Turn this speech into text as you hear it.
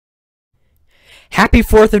Happy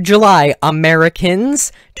 4th of July,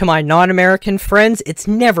 Americans! To my non-American friends, it's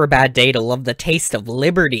never a bad day to love the taste of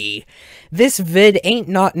liberty. This vid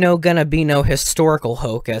ain't gonna be no historical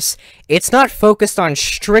hocus. It's not focused on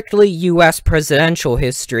strictly US presidential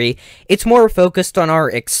history, it's more focused on our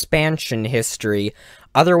expansion history,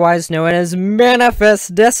 otherwise known as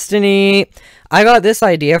Manifest Destiny. I got this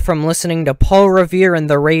idea from listening to Paul Revere and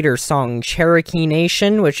the Raiders song Cherokee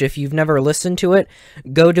Nation, which if you've never listened to it,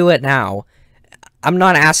 go do it now. I'm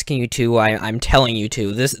not asking you to, I'm telling you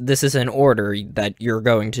to. This is an order that you're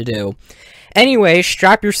going to do. Anyway,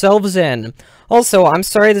 strap yourselves in. Also, I'm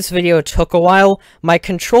sorry this video took a while. My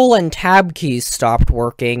control and tab keys stopped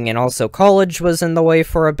working, and also college was in the way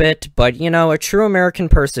for a bit, but you know, a true American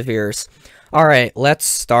perseveres. Alright, let's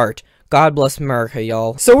start. God bless America,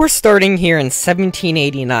 y'all. So we're starting here in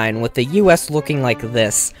 1789 with the US looking like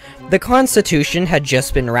this. The Constitution had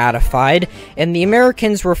just been ratified, and the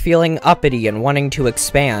Americans were feeling uppity and wanting to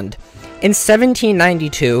expand. In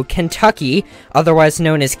 1792, Kentucky, otherwise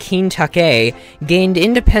known as Kentucky, gained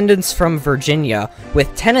independence from Virginia,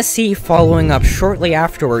 with Tennessee following up shortly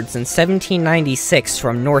afterwards in 1796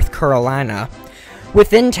 from North Carolina.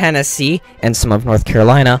 Within Tennessee, and some of North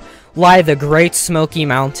Carolina, lie the Great Smoky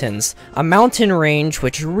Mountains, a mountain range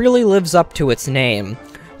which really lives up to its name.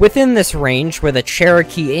 Within this range were the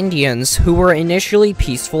Cherokee Indians, who were initially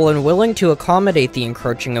peaceful and willing to accommodate the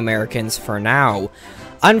encroaching Americans for now.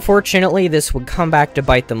 Unfortunately, this would come back to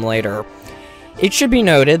bite them later. It should be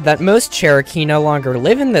noted that most Cherokee no longer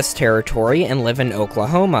live in this territory and live in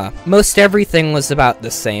Oklahoma. Most everything was about the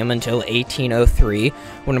same until 1803,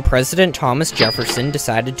 when President Thomas Jefferson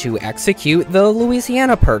decided to execute the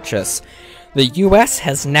Louisiana Purchase. The US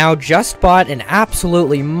has now just bought an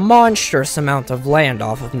absolutely monstrous amount of land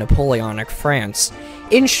off of Napoleonic France.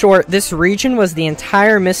 In short, this region was the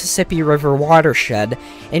entire Mississippi River watershed,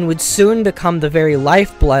 and would soon become the very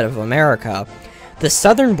lifeblood of America. The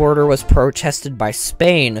southern border was protested by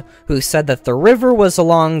Spain, who said that the river was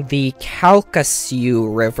along the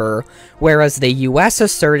Calcasieu River, whereas the US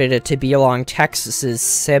asserted it to be along Texas's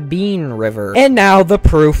Sabine River. And now the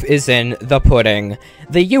proof is in the pudding.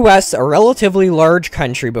 The US, a relatively large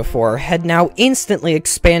country before, had now instantly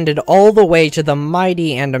expanded all the way to the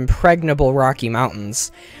mighty and impregnable Rocky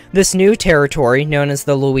Mountains. This new territory, known as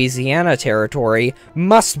the Louisiana Territory,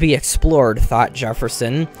 must be explored, thought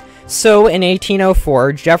Jefferson. So, in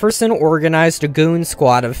 1804, Jefferson organized a goon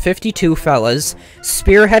squad of 52 fellas,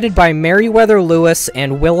 spearheaded by Meriwether Lewis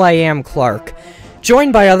and Will.I.am Clark.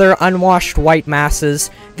 Joined by other unwashed white masses,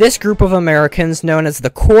 this group of Americans, known as the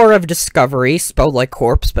Corps of Discovery, spelled like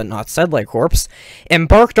corpse but not said like corpse,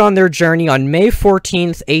 embarked on their journey on May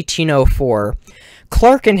 14th, 1804.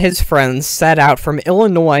 Clark and his friends set out from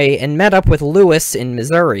Illinois and met up with Lewis in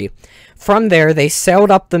Missouri. From there, they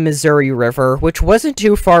sailed up the Missouri River, which wasn't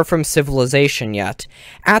too far from civilization yet.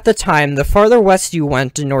 At the time, the farther west you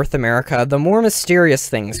went in North America, the more mysterious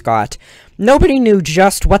things got. Nobody knew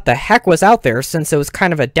just what the heck was out there, since it was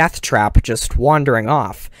kind of a death trap just wandering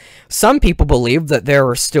off. Some people believed that there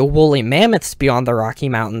were still woolly mammoths beyond the Rocky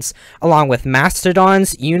Mountains, along with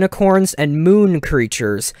mastodons, unicorns, and moon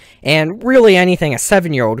creatures, and really anything a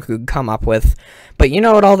 7-year-old could come up with. But you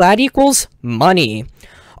know what all that equals? Money.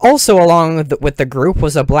 Also along with the group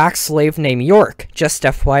was a black slave named York, just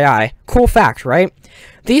FYI. Cool fact, right?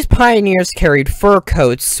 These pioneers carried fur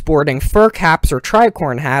coats, sporting fur caps or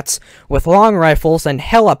tricorn hats, with long rifles and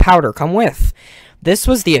hella powder come with. This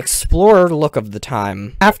was the explorer look of the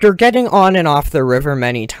time. After getting on and off the river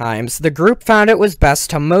many times, the group found it was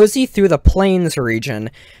best to mosey through the Plains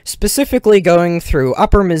region, specifically going through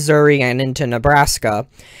upper Missouri and into Nebraska.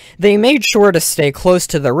 They made sure to stay close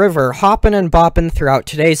to the river, hopping and bopping throughout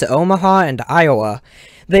today's Omaha and Iowa.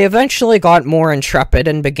 They eventually got more intrepid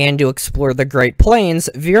and began to explore the Great Plains,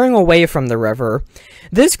 veering away from the river.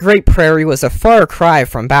 This great prairie was a far cry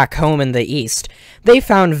from back home in the east. They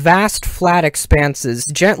found vast, flat expanses,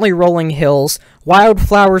 gently rolling hills,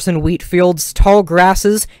 wildflowers and wheat fields, tall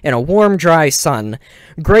grasses, and a warm, dry sun.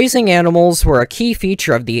 Grazing animals were a key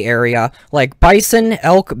feature of the area, like bison,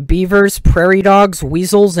 elk, beavers, prairie dogs,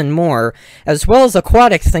 weasels, and more, as well as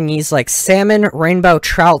aquatic thingies like salmon, rainbow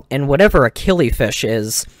trout, and whatever a killifish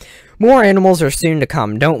is. More animals are soon to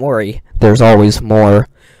come, don't worry. There's always more.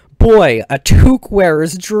 Boy, a toque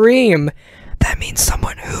wearer's dream! That means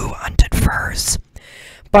someone who hunted furs.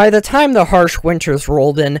 By the time the harsh winters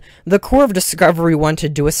rolled in, the Corps of Discovery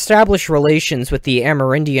wanted to establish relations with the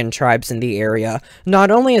Amerindian tribes in the area,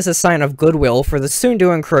 not only as a sign of goodwill for the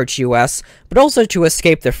soon-to-encroach US, but also to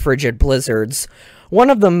escape the frigid blizzards. One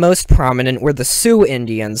of the most prominent were the Sioux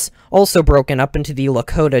Indians, also broken up into the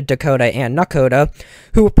Lakota, Dakota, and Nakota,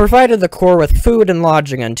 who provided the Corps with food and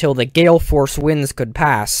lodging until the gale force winds could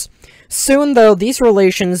pass. Soon, though, these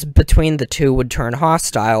relations between the two would turn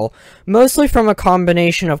hostile, mostly from a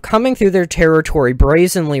combination of coming through their territory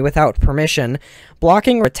brazenly without permission,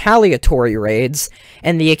 blocking retaliatory raids,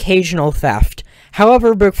 and the occasional theft.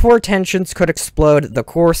 However, before tensions could explode, the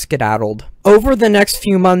Corps skedaddled. Over the next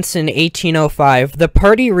few months in 1805, the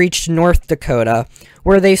party reached North Dakota,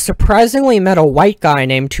 where they surprisingly met a white guy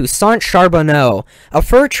named Toussaint Charbonneau, a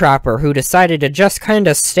fur trapper who decided to just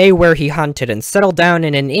kinda stay where he hunted and settle down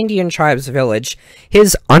in an Indian tribe's village.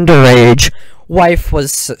 His underage wife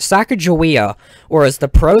was Sacagawea, or as the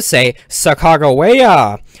pros say,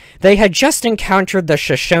 Sacagawea. They had just encountered the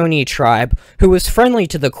Shoshone tribe, who was friendly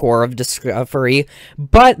to the Corps of Discovery,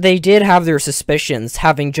 but they did have their suspicions,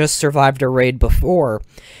 having just survived a raid before.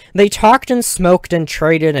 They talked and smoked and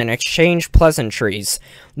traded and exchanged pleasantries.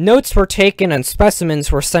 Notes were taken and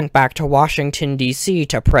specimens were sent back to Washington, D.C.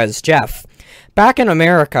 to Pres Jeff. Back in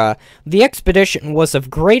America, the expedition was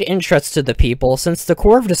of great interest to the people since the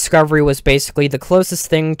Corps of Discovery was basically the closest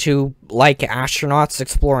thing to, like, astronauts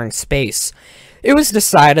exploring space. It was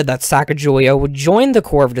decided that Sacagawea would join the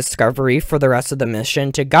Corps of Discovery for the rest of the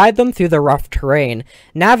mission to guide them through the rough terrain,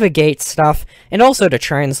 navigate stuff, and also to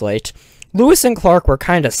translate. Lewis and Clark were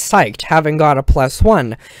kinda psyched, having got a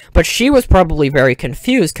 +1, but she was probably very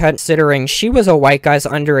confused considering she was a white guy's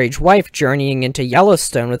underage wife journeying into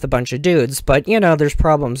Yellowstone with a bunch of dudes, but you know, there's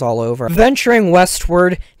problems all over. Venturing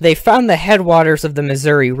westward, they found the headwaters of the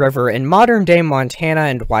Missouri River in modern-day Montana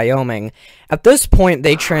and Wyoming. At this point,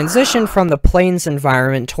 they transitioned from the plains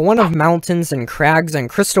environment to one of mountains and crags and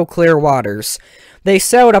crystal-clear waters. They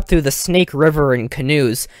sailed up through the Snake River in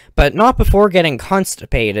canoes, but not before getting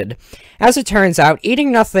constipated. As it turns out,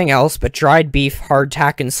 eating nothing else but dried beef,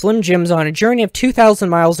 hardtack, and Slim Jims on a journey of 2,000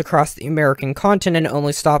 miles across the American continent,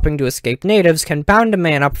 only stopping to escape natives, can bound a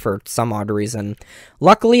man up for some odd reason.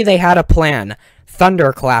 Luckily, they had a plan.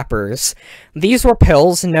 Thunderclappers. These were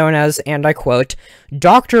pills known as, and I quote,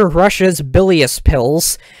 Dr. Rush's bilious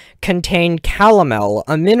pills, contained calomel,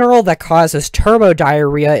 a mineral that causes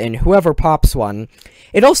turbodiarrhea in whoever pops one.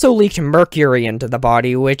 It also leaked mercury into the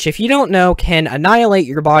body, which, if you don't know, can annihilate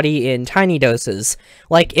your body in tiny doses.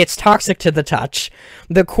 Like, it's toxic to the touch.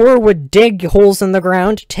 The Corps would dig holes in the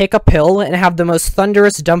ground, take a pill, and have the most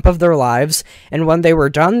thunderous dump of their lives, and when they were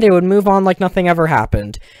done, they would move on like nothing ever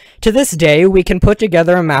happened. To this day, we can put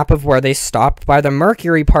together a map of where they stopped by the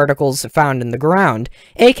mercury particles found in the ground,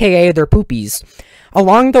 aka their poopies.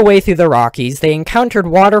 Along the way through the Rockies, they encountered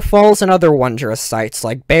waterfalls and other wondrous sights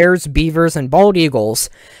like bears, beavers, and bald eagles.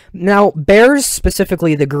 Now, bears,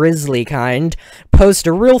 specifically the grizzly kind, posed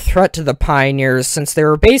a real threat to the pioneers since they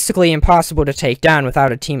were basically impossible to take down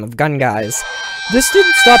without a team of gun guys. This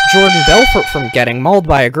didn't stop Jordan Belfort from getting mauled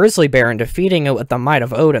by a grizzly bear and defeating it with the might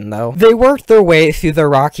of Odin, though. They worked their way through the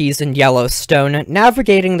Rockies and Yellowstone,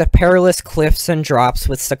 navigating the perilous cliffs and drops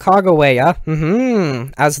with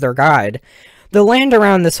Sacagawea, as their guide. The land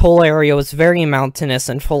around this whole area was very mountainous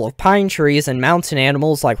and full of pine trees and mountain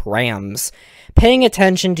animals like rams. Paying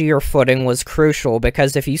attention to your footing was crucial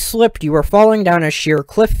because if you slipped, you were falling down a sheer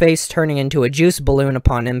cliff face turning into a juice balloon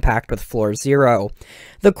upon impact with floor zero.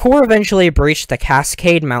 The Corps eventually breached the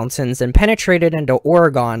Cascade Mountains and penetrated into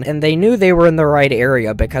Oregon, and they knew they were in the right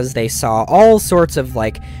area because they saw all sorts of,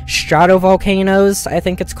 like, stratovolcanoes, I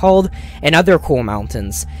think it's called, and other cool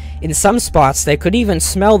mountains. In some spots, they could even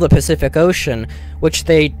smell the Pacific Ocean, which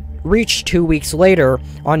they reached 2 weeks later,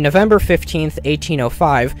 on November 15th,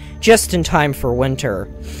 1805, just in time for winter.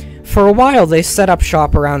 For a while, they set up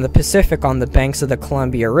shop around the Pacific on the banks of the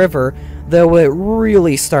Columbia River, though it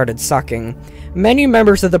really started sucking. Many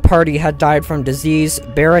members of the party had died from disease,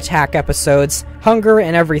 bear attack episodes, hunger,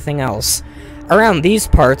 and everything else. Around these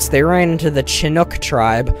parts, they ran into the Chinook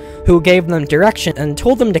tribe, who gave them direction and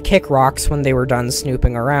told them to kick rocks when they were done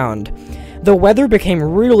snooping around. The weather became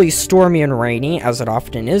really stormy and rainy, as it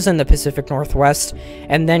often is in the Pacific Northwest,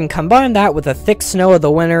 and then combine that with the thick snow of the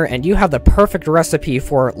winter and you have the perfect recipe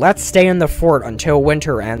for let's stay in the fort until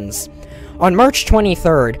winter ends. On March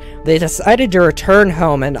 23rd, they decided to return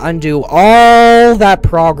home and undo all that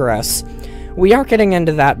progress. We aren't getting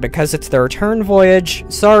into that because it's the return voyage,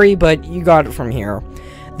 sorry, but you got it from here.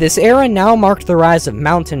 This era now marked the rise of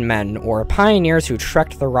mountain men, or pioneers who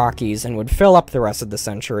trekked the Rockies and would fill up the rest of the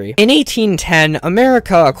century. In 1810,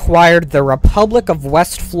 America acquired the Republic of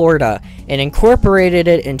West Florida and incorporated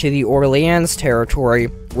it into the Orleans Territory,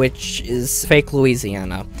 which is fake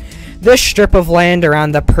Louisiana. This strip of land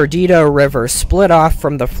around the Perdido River split off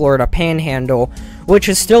from the Florida Panhandle, which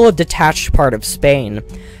is still a detached part of Spain.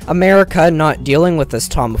 America, not dealing with this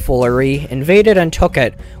tomfoolery, invaded and took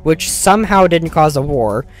it, which somehow didn't cause a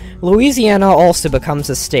war. Louisiana also becomes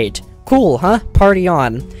a state. Cool, huh? Party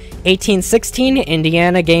on. 1816,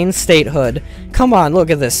 Indiana gains statehood. Come on, look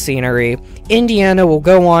at this scenery. Indiana will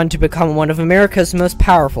go on to become one of America's most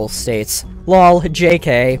powerful states. Lol,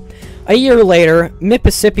 JK. A year later,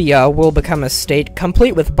 Mississippi will become a state,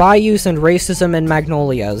 complete with bayous and racism and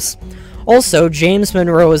magnolias. Also, James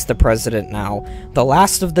Monroe is the president now, the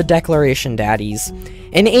last of the Declaration daddies.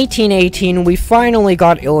 In 1818, we finally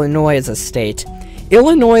got Illinois as a state.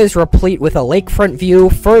 Illinois is replete with a lakefront view,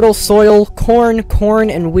 fertile soil, corn,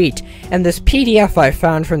 and wheat, and this PDF I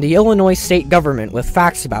found from the Illinois state government with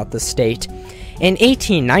facts about the state. In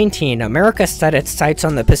 1819, America set its sights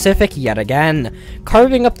on the Pacific yet again,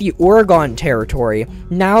 carving up the Oregon Territory,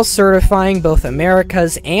 now certifying both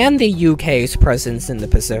America's and the UK's presence in the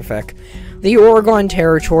Pacific. The Oregon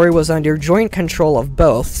Territory was under joint control of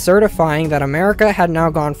both, certifying that America had now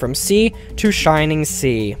gone from sea to shining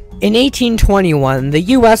sea. In 1821, the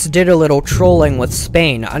US did a little trolling with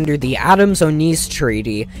Spain under the Adams-Onís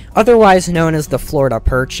Treaty, otherwise known as the Florida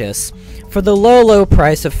Purchase. For the low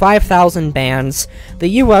price of 5,000 bands, the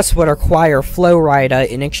US would acquire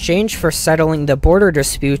Florida in exchange for settling the border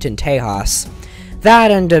dispute in Tejas.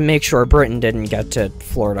 That, and to make sure Britain didn't get to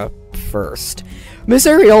Florida first.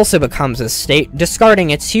 Missouri also becomes a state,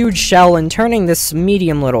 discarding its huge shell and turning this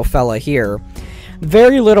medium little fella here.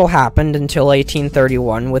 Very little happened until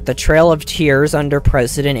 1831 with the Trail of Tears under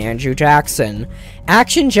President Andrew Jackson.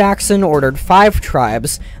 Action Jackson ordered 5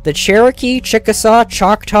 tribes, the Cherokee, Chickasaw,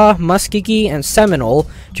 Choctaw, Muskogee, and Seminole,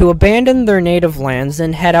 to abandon their native lands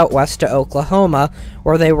and head out west to Oklahoma,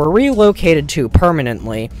 where they were relocated to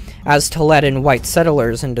permanently, as to let in white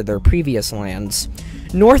settlers into their previous lands.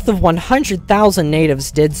 North of 100,000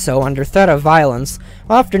 natives did so under threat of violence,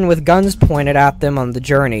 often with guns pointed at them on the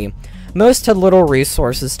journey. Most had little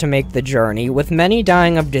resources to make the journey, with many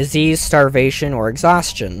dying of disease, starvation, or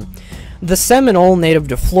exhaustion. The Seminole, native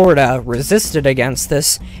to Florida, resisted against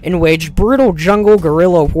this and waged brutal jungle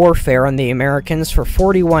guerrilla warfare on the Americans for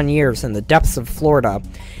 41 years in the depths of Florida.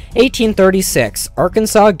 1836,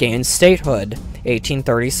 Arkansas gains statehood.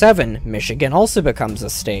 1837, Michigan also becomes a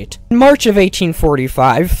state. In March of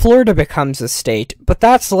 1845, Florida becomes a state, but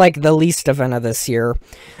that's like the least event of this year.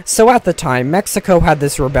 So at the time, Mexico had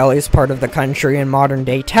this rebellious part of the country in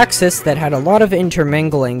modern-day Texas that had a lot of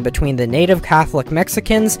intermingling between the native Catholic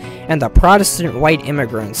Mexicans and the Protestant white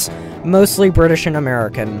immigrants, mostly British and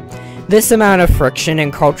American. This amount of friction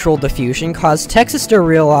and cultural diffusion caused Texas to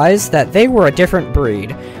realize that they were a different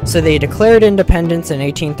breed, so they declared independence in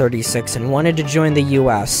 1836 and wanted to join the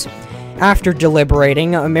US. After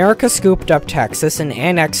deliberating, America scooped up Texas and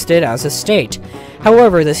annexed it as a state.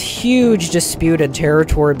 However, this huge disputed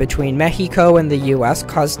territory between Mexico and the US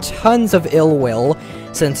caused tons of ill will,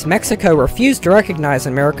 since Mexico refused to recognize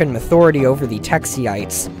American authority over the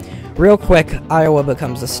Texiites. Real quick, Iowa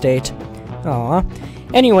becomes a state. Aww.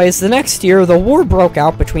 Anyways, the next year, the war broke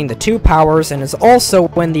out between the two powers and is also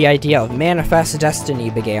when the idea of manifest destiny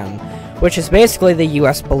began, which is basically the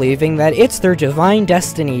US believing that it's their divine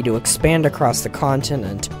destiny to expand across the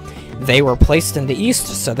continent. They were placed in the east,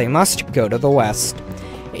 so they must go to the west.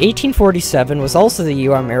 1847 was also the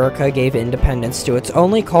year America gave independence to its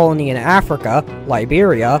only colony in Africa,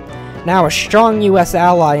 Liberia, now a strong US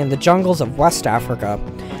ally in the jungles of West Africa.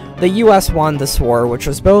 The US won this war, which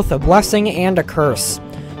was both a blessing and a curse.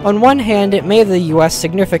 On one hand, it made the US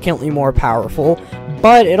significantly more powerful,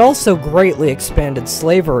 but it also greatly expanded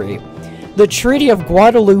slavery. The Treaty of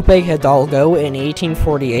Guadalupe Hidalgo in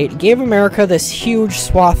 1848 gave America this huge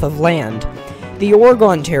swath of land. The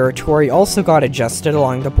Oregon Territory also got adjusted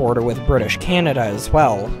along the border with British Canada as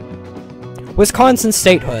well. Wisconsin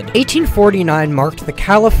statehood. 1849 marked the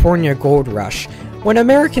California Gold Rush, when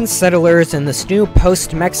American settlers in this new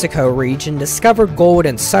post-Mexico region discovered gold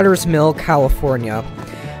in Sutter's Mill, California.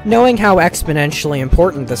 Knowing how exponentially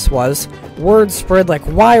important this was, word spread like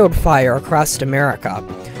wildfire across America.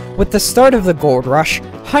 With the start of the gold rush,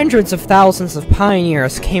 hundreds of thousands of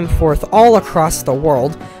pioneers came forth all across the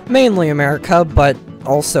world, mainly America, but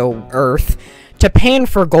also Earth, to pan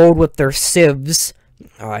for gold with their sieves,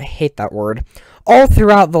 I hate that word, all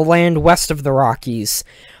throughout the land west of the Rockies.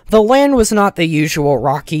 The land was not the usual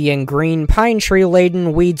rocky and green, pine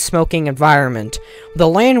tree-laden, weed-smoking environment. The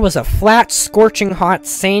land was a flat, scorching hot,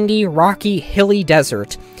 sandy, rocky, hilly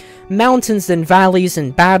desert. Mountains and valleys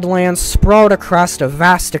and badlands sprawled across a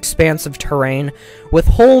vast expanse of terrain, with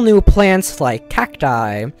whole new plants like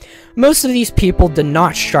cacti. Most of these people did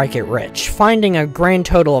not strike it rich, finding a grand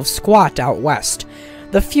total of squat out west.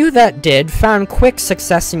 The few that did found quick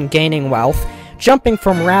success in gaining wealth, jumping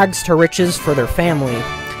from rags to riches for their family.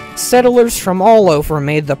 Settlers from all over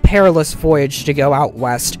made the perilous voyage to go out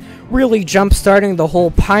west, really jump-starting the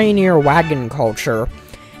whole pioneer wagon culture.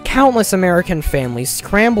 Countless American families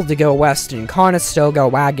scrambled to go west in Conestoga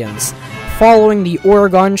wagons, following the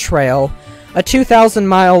Oregon Trail, a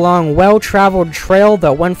 2,000-mile-long, well-traveled trail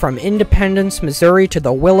that went from Independence, Missouri to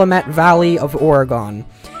the Willamette Valley of Oregon.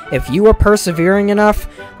 If you were persevering enough,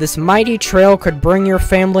 this mighty trail could bring your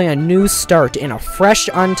family a new start in a fresh,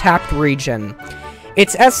 untapped region.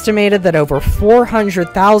 It's estimated that over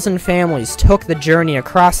 400,000 families took the journey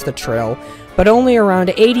across the trail, but only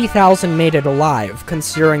around 80,000 made it alive,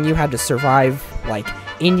 considering you had to survive, like,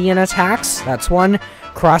 Indian attacks, that's one,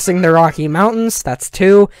 crossing the Rocky Mountains, that's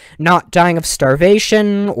two, not dying of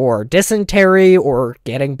starvation, or dysentery, or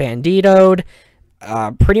getting banditoed,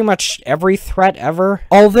 pretty much every threat ever.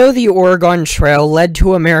 Although the Oregon Trail led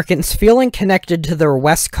to Americans feeling connected to their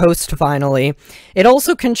West Coast finally, it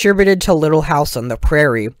also contributed to Little House on the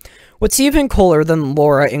Prairie. What's even cooler than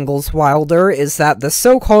Laura Ingalls Wilder is that the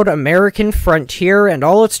so-called American frontier and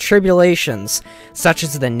all its tribulations, such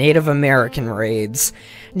as the Native American raids.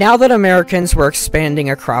 Now that Americans were expanding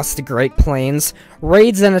across the Great Plains,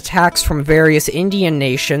 raids and attacks from various Indian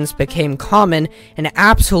nations became common and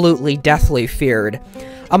absolutely deathly feared.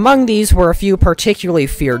 Among these were a few particularly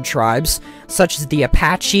feared tribes, such as the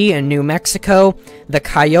Apache in New Mexico, the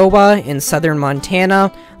Kiowa in southern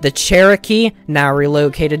Montana, the Cherokee, now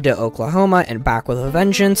relocated to Oklahoma and back with a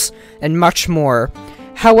vengeance, and much more.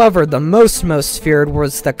 However, the most feared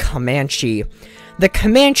was the Comanche. The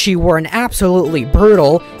Comanche were an absolutely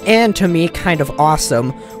brutal, and to me kind of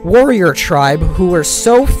awesome, warrior tribe who were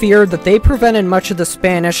so feared that they prevented much of the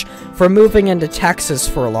Spanish from moving into Texas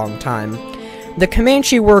for a long time. The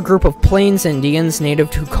Comanche were a group of Plains Indians native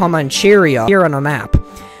to Comancheria, here on a map,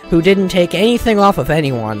 who didn't take anything off of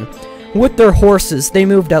anyone. With their horses, they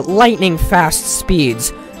moved at lightning-fast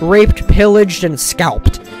speeds, raped, pillaged, and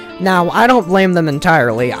scalped. Now, I don't blame them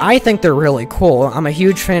entirely. I think they're really cool. I'm a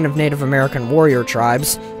huge fan of Native American warrior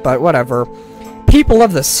tribes, but whatever. People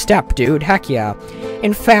of the steppe, dude, heck yeah.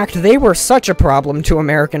 In fact, they were such a problem to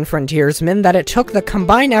American frontiersmen that it took the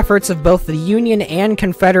combined efforts of both the Union and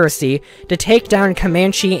Confederacy to take down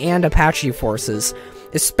Comanche and Apache forces,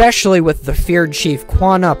 especially with the feared chief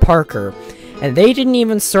Quanah Parker. And they didn't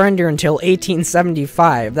even surrender until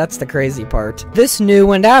 1875, that's the crazy part. This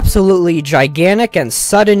new and absolutely gigantic and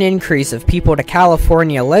sudden increase of people to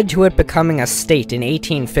California led to it becoming a state in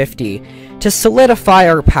 1850. To solidify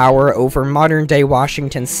our power over modern-day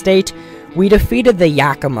Washington state, we defeated the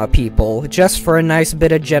Yakima people, just for a nice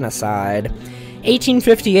bit of genocide.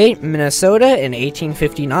 1858, Minnesota, and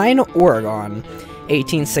 1859, Oregon.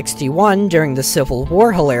 1861, during the Civil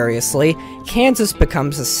War, hilariously, Kansas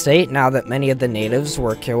becomes a state now that many of the natives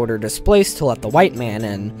were killed or displaced to let the white man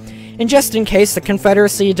in. And just in case the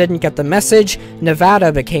Confederacy didn't get the message,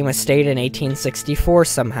 Nevada became a state in 1864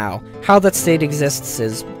 somehow. How that state exists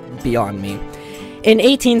is beyond me. In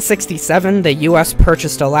 1867, the US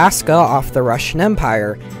purchased Alaska off the Russian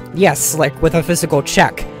Empire. Yes, like with a physical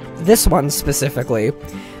check. This one specifically.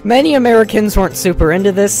 Many Americans weren't super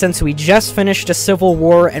into this since we just finished a civil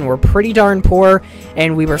war and were pretty darn poor,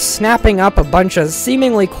 and we were snapping up a bunch of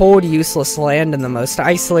seemingly cold, useless land in the most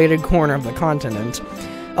isolated corner of the continent.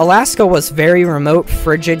 Alaska was very remote,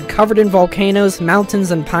 frigid, covered in volcanoes, mountains,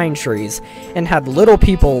 and pine trees, and had little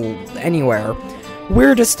people anywhere.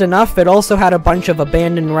 Weirdest enough, it also had a bunch of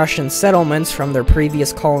abandoned Russian settlements from their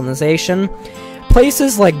previous colonization.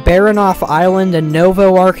 Places like Baranof Island and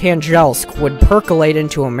Novo-Archangelsk would percolate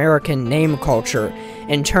into American name culture,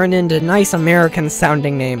 and turn into nice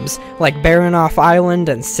American-sounding names, like Baranof Island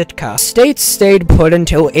and Sitka. States stayed put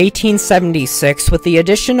until 1876 with the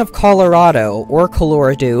addition of Colorado, or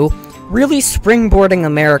Colorado, really springboarding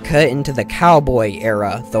America into the cowboy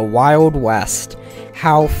era, the Wild West.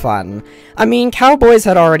 How fun. I mean, cowboys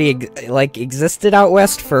had already, existed out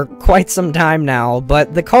west for quite some time now,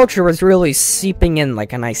 but the culture was really seeping in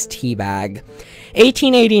like a nice tea bag.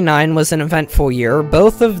 1889 was an eventful year.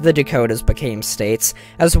 Both of the Dakotas became states,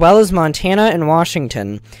 as well as Montana and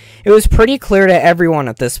Washington. It was pretty clear to everyone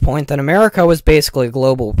at this point that America was basically a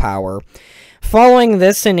global power. Following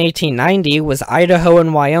this in 1890 was Idaho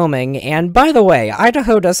and Wyoming, and by the way,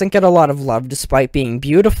 Idaho doesn't get a lot of love despite being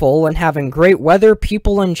beautiful and having great weather,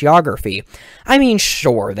 people, and geography. I mean,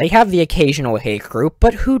 sure, they have the occasional hate group,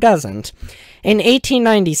 but who doesn't? In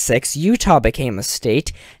 1896, Utah became a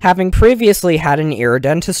state, having previously had an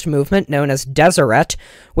irredentist movement known as Deseret,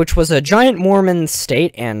 which was a giant Mormon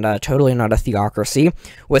state, and totally not a theocracy,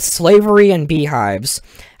 with slavery and beehives.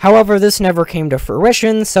 However, this never came to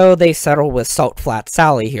fruition, so they settled with Salt Flat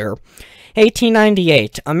Sally here.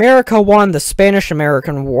 1898, America won the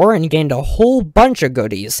Spanish-American War and gained a whole bunch of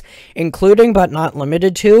goodies, including but not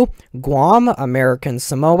limited to Guam, American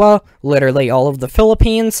Samoa, literally all of the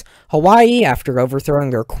Philippines, Hawaii after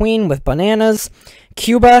overthrowing their queen with bananas,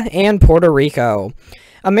 Cuba, and Puerto Rico.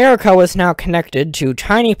 America was now connected to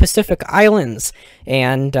tiny Pacific islands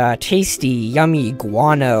and tasty, yummy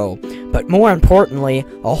guano, but more importantly,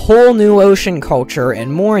 a whole new ocean culture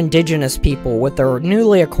and more indigenous people with their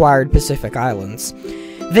newly acquired Pacific islands.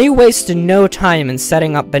 They wasted no time in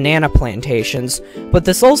setting up banana plantations, but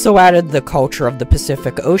this also added the culture of the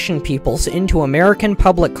Pacific Ocean peoples into American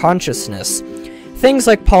public consciousness. Things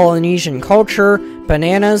like Polynesian culture,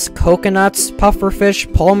 bananas, coconuts,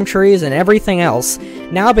 pufferfish, palm trees, and everything else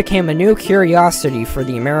now became a new curiosity for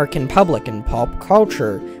the American public in pop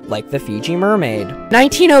culture, like the Fiji mermaid.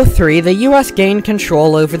 1903, the US gained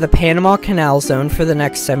control over the Panama Canal Zone for the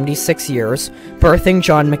next 76 years, birthing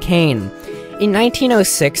John McCain. In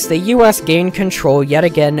 1906, the US gained control yet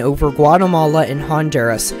again over Guatemala and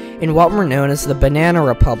Honduras in what were known as the Banana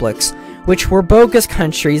Republics, which were bogus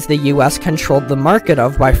countries the US controlled the market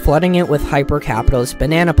of by flooding it with hyper-capitalist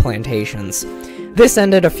banana plantations. This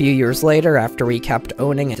ended a few years later after we kept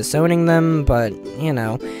owning and disowning them, but, you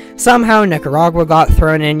know, somehow Nicaragua got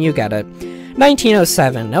thrown in, you get it.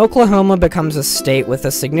 1907, Oklahoma becomes a state with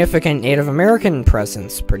a significant Native American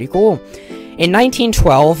presence, pretty cool. In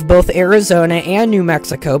 1912, both Arizona and New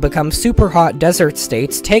Mexico become super hot desert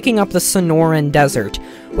states, taking up the Sonoran Desert,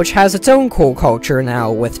 which has its own cool culture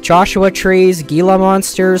now, with Joshua trees, Gila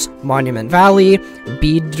monsters, Monument Valley,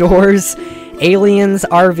 bead doors, aliens,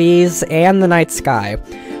 RVs, and the night sky.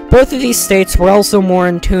 Both of these states were also more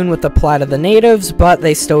in tune with the plight of the natives, but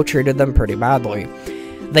they still treated them pretty badly.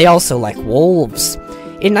 They also like wolves.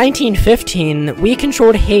 In 1915, we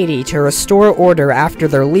controlled Haiti to restore order after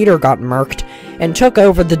their leader got murked, and took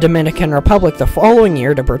over the Dominican Republic the following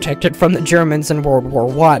year to protect it from the Germans in World War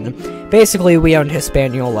I. Basically, we owned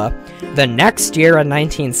Hispaniola. The next year, in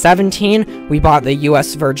 1917, we bought the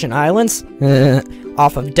US Virgin Islands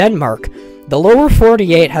off of Denmark. The lower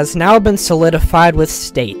 48 has now been solidified with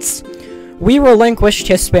states. We relinquished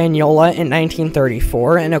Hispaniola in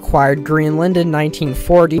 1934 and acquired Greenland in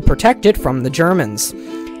 1940 to protect it from the Germans.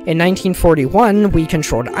 In 1941, we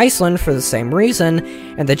controlled Iceland for the same reason,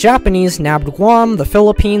 and the Japanese nabbed Guam, the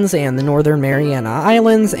Philippines, and the Northern Mariana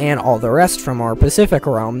Islands, and all the rest from our Pacific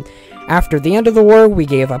realm. After the end of the war, we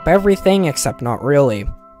gave up everything, except not really.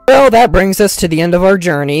 Well, that brings us to the end of our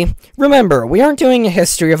journey. Remember, we aren't doing a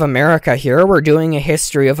history of America here, we're doing a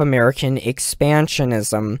history of American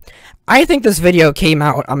expansionism. I think this video came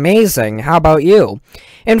out amazing, how about you?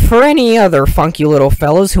 And for any other funky little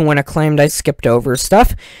fellows who want to claim I skipped over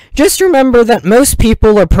stuff, just remember that most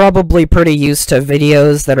people are probably pretty used to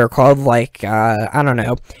videos that are called, like, I don't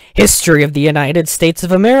know, History of the United States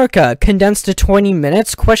of America, condensed to 20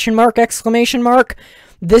 minutes, question mark, exclamation mark?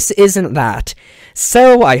 This isn't that.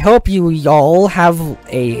 So, I hope you y'all have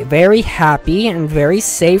a very happy and very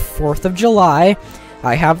safe 4th of July.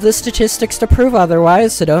 I have the statistics to prove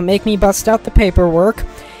otherwise, so don't make me bust out the paperwork.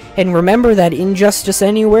 And remember that injustice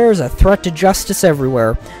anywhere is a threat to justice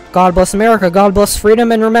everywhere. God bless America, God bless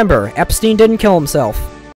freedom, and remember, Epstein didn't kill himself.